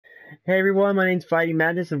Hey everyone, my name's Fighting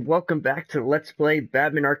Madness and welcome back to Let's Play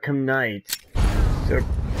Batman Arkham Knight. So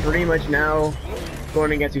pretty much now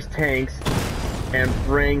going against these tanks and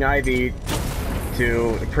bring Ivy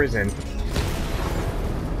to the prison.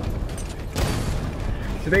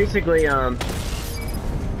 So basically,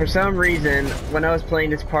 for some reason, when I was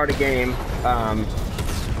playing this part of the game,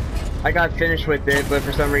 I got finished with it, but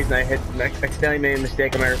for some reason I accidentally made a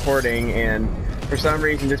mistake on my recording, and for some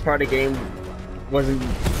reason this part of the game wasn't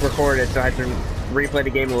recorded, so I had to replay the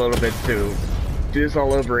game a little bit to do this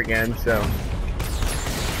all over again. So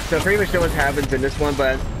pretty much know what happens in this one,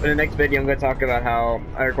 but in the next video I'm going to talk about how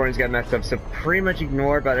our recordings got messed up. So pretty much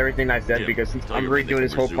ignore about everything I said, because since I'm redoing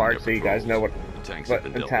this whole part, so you guys know what's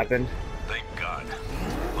happened. Thank God.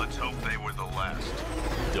 Let's hope they were the last.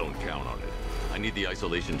 Don't count on it. I need the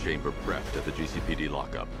isolation chamber prepped at the GCPD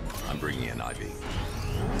lockup. I'm bringing in Ivy.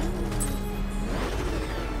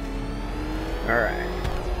 Alright.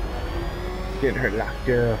 Get her locked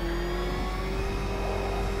up.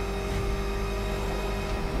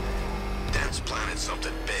 Dad's planning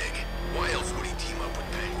something big. Why else would he team up with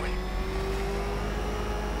Penguin?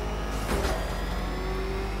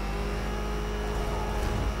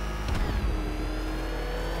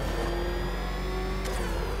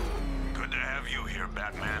 Good to have you here,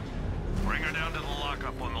 Batman. Bring her down to the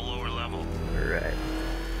lockup on the lower level. Alright.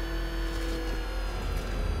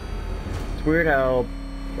 It's weird how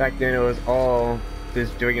back then it was all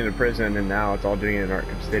just doing it in prison, and now it's all doing it in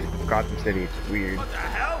Arkham City, Gotham City. It's weird. What the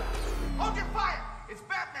hell? Hold your fire! It's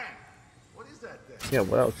Batman! What is that thing? Yeah,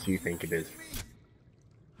 what else do you think it is?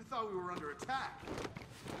 I thought we were under attack.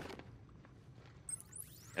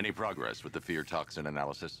 Any progress with the fear toxin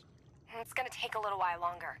analysis? It's gonna take a little while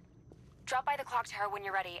longer. Drop by the clock tower when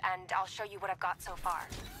you're ready, and I'll show you what I've got so far.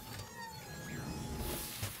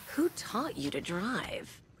 Who taught you to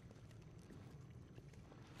drive?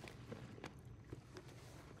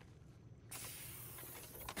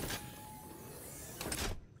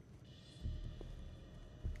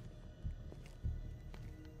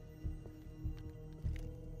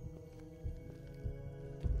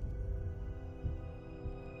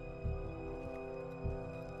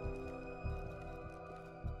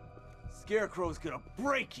 Scarecrow's gonna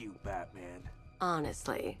break you, Batman.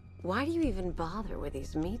 Honestly, why do you even bother with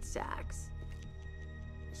these meat sacks?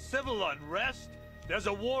 Civil unrest? There's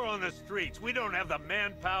a war on the streets. We don't have the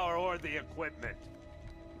manpower or the equipment.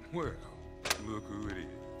 Well, look who it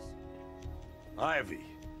is. Ivy.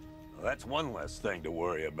 Well, that's one less thing to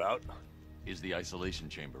worry about. Is the isolation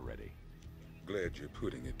chamber ready? Glad you're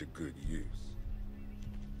putting it to good use.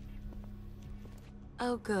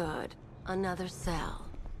 Oh good, another cell.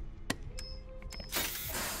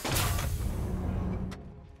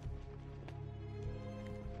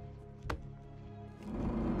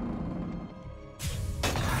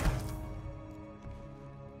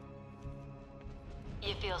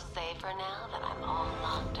 You feel safer now that I'm all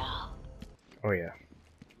locked up? Oh yeah.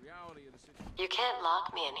 You can't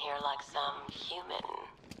lock me in here like some human.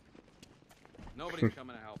 Nobody's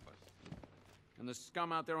coming to help us. And the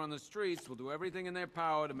scum out there on the streets will do everything in their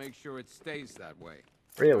power to make sure it stays that way.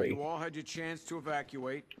 Really? You all had your chance to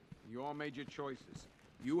evacuate. You all made your choices.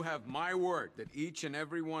 You have my word that each and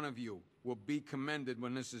every one of you will be commended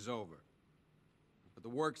when this is over. But the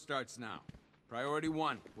work starts now. Priority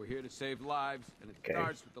one, we're here to save lives, and it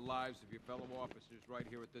starts with the lives of your fellow officers right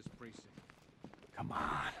here at this precinct. Come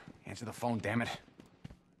on, answer the phone, damn it.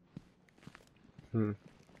 Okay.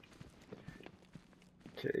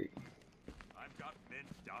 I've got men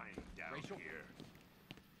dying down here.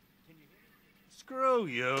 Can you hear me? Screw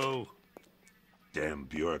you. Damn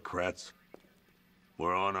bureaucrats.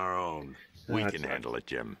 We're on our own. We can handle it,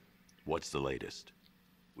 Jim. What's the latest?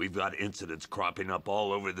 We've got incidents cropping up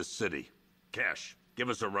all over the city. Cash, give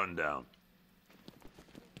us a rundown.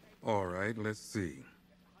 All right, let's see.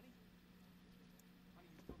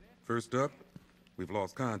 First up, we've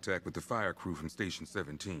lost contact with the fire crew from Station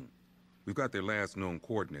 17. We've got their last known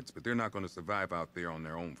coordinates, but they're not going to survive out there on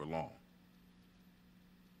their own for long.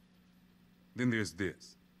 Then there's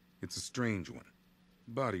this. It's a strange one.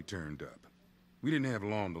 Body turned up. We didn't have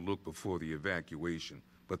long to look before the evacuation,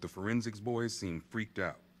 but the forensics boys seem freaked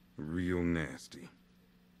out. Real nasty.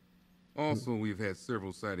 Also, we've had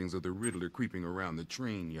several sightings of the Riddler creeping around the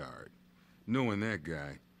train yard. Knowing that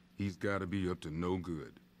guy, he's got to be up to no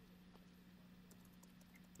good.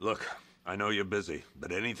 Look, I know you're busy,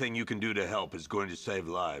 but anything you can do to help is going to save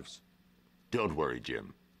lives. Don't worry,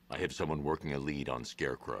 Jim. I have someone working a lead on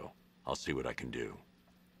Scarecrow. I'll see what I can do.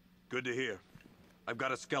 Good to hear. I've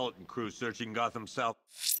got a skeleton crew searching Gotham South.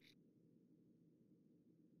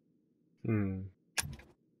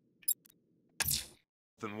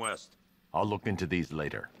 and west. I'll look into these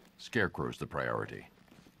later. Scarecrow's the priority.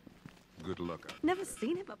 Good luck out. Never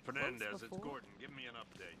seen him up Fernandez, close it's before. Gordon. Give me an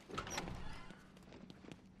update.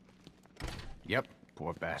 Yep,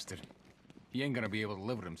 poor bastard. He ain't gonna be able to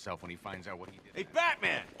live with himself when he finds out what he did. Hey,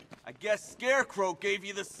 Batman! I guess Scarecrow gave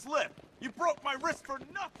you the slip. You broke my wrist for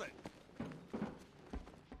nothing!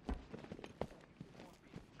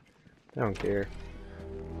 I don't care.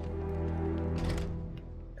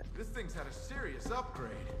 This thing's had a serious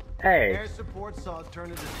upgrade. Hey. Air support saw it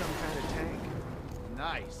turn into some kind of tank.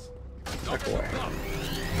 Nice. Fuck away.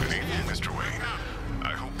 Good evening, Mr. Wayne.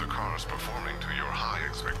 I hope the car is performing to your high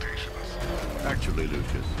expectations. Actually,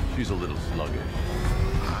 Lucius, she's a little sluggish.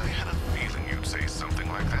 I had a feeling you'd say something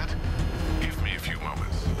like that. Give me a few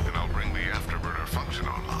moments, and I'll bring the afterburner function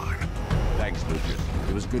online. Thanks, Lucius.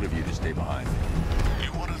 It was good of you to stay behind.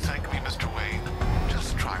 You want to thank me, Mr. Wayne?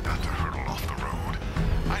 Just try not to hurtle off the road.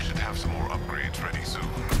 I should have some more upgrades ready soon.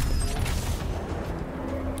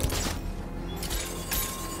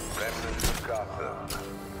 Remnants of Gotham,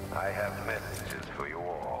 I have messages for you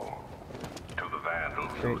all. To the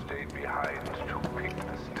vandals who stayed behind to pick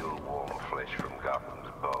the still warm flesh from Gotham's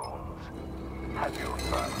bones. Have your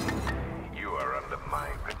fun. You are under my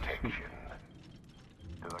protection.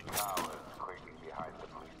 To the cowards quaking behind the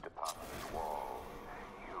police department's walls,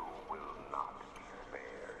 you will not be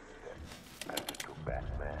spared. And to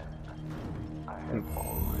Batman, I have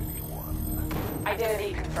already won.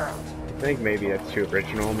 Identity confirmed. I think maybe that's too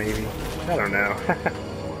original, maybe. I don't know.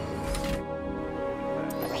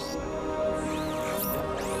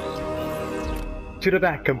 To the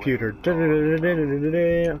back, computer.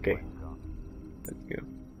 Okay. Let's go.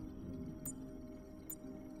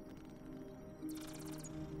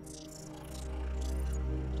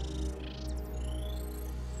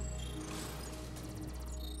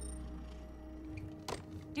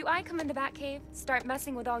 Do I come in the Batcave, start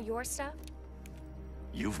messing with all your stuff?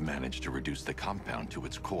 You've managed to reduce the compound to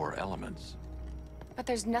its core elements. But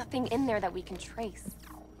there's nothing in there that we can trace.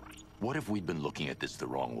 What if we'd been looking at this the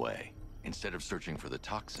wrong way? Instead of searching for the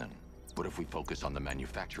toxin, what if we focus on the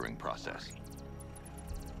manufacturing process?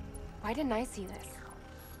 Why didn't I see this?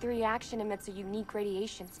 The reaction emits a unique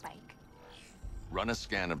radiation spike. Run a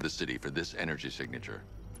scan of the city for this energy signature.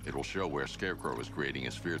 It will show where Scarecrow is creating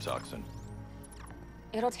his fear toxin.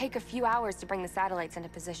 It'll take a few hours to bring the satellites into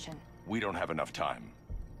position. We don't have enough time.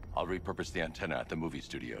 I'll repurpose the antenna at the movie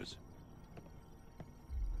studios.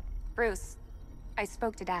 Bruce, I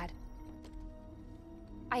spoke to Dad.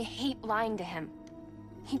 I hate lying to him.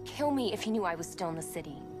 He'd kill me if he knew I was still in the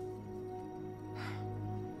city.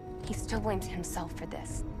 He still blames himself for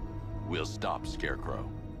this. We'll stop Scarecrow.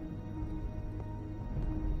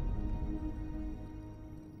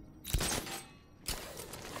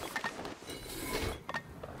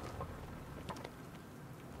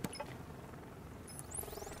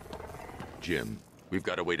 Jim, we've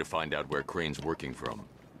got a way to find out where Crane's working from.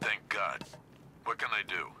 Thank God. What can I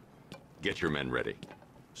do? Get your men ready.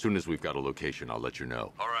 Soon as we've got a location, I'll let you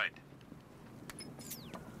know. All right.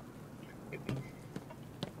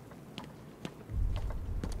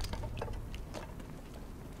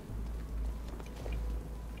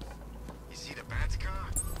 You see the Bat's car?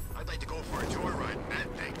 I'd like to go for a joyride in that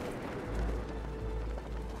thing.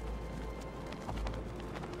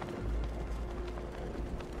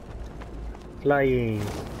 Flying.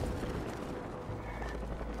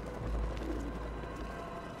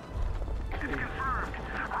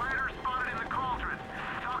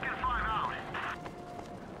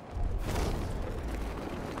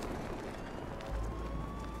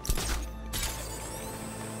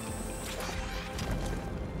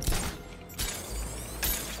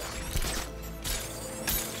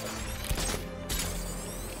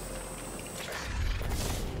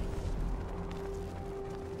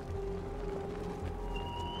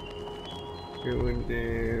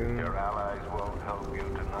 Your allies won't help you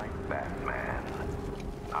tonight, Batman.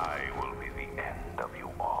 I will be the end of you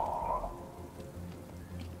all.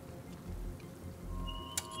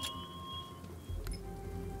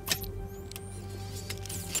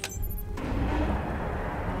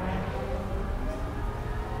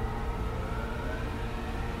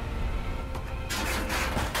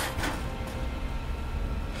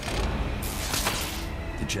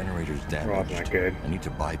 The generator's damaged. Not good. I need to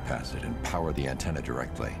bypass it and power the antenna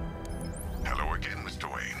directly. Hello again,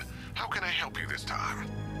 Mr. Wayne. How can I help you this time?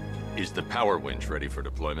 Is the power winch ready for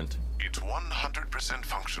deployment? It's 100%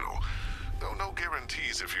 functional, though no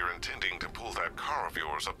guarantees if you're intending to pull that car of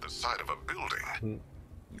yours up the side of a building.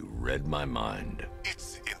 You read my mind.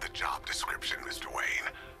 It's in the job description, Mr.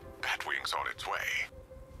 Wayne. Batwing's on its way.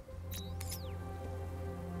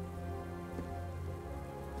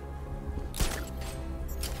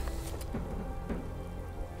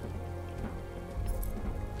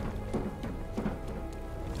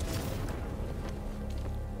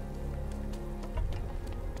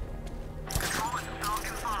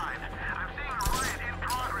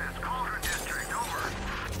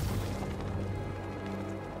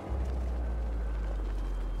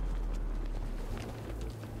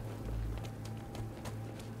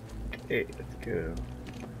 Hey, let's go.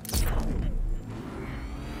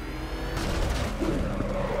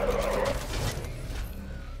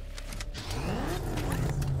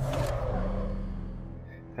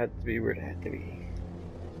 Had to be where it had to be.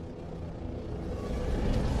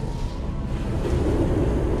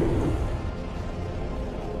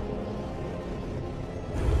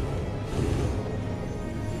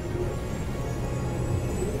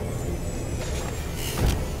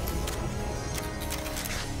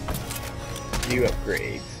 Few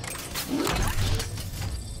upgrades.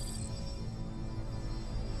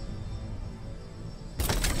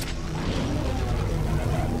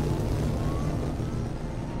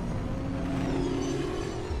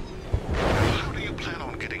 How do you plan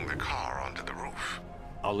on getting the car onto the roof?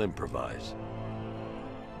 I'll improvise.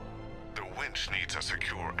 The winch needs a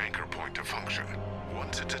secure anchor point to function.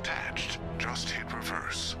 Once it's attached, just hit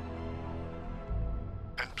reverse.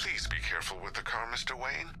 And please be careful with the car, Mr.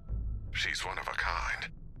 Wayne. She's one of a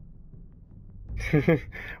kind.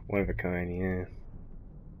 One of a kind, yeah.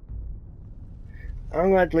 I'm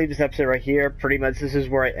going to have to leave this episode right here. Pretty much this is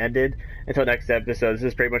where I ended. Until next episode, this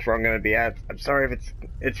is pretty much where I'm going to be at. I'm sorry if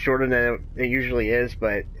it's shorter than it usually is,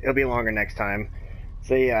 but it'll be longer next time.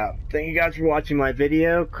 So yeah, thank you guys for watching my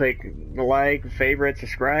video. Click the like, favorite,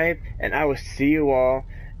 subscribe, and I will see you all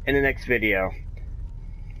in the next video.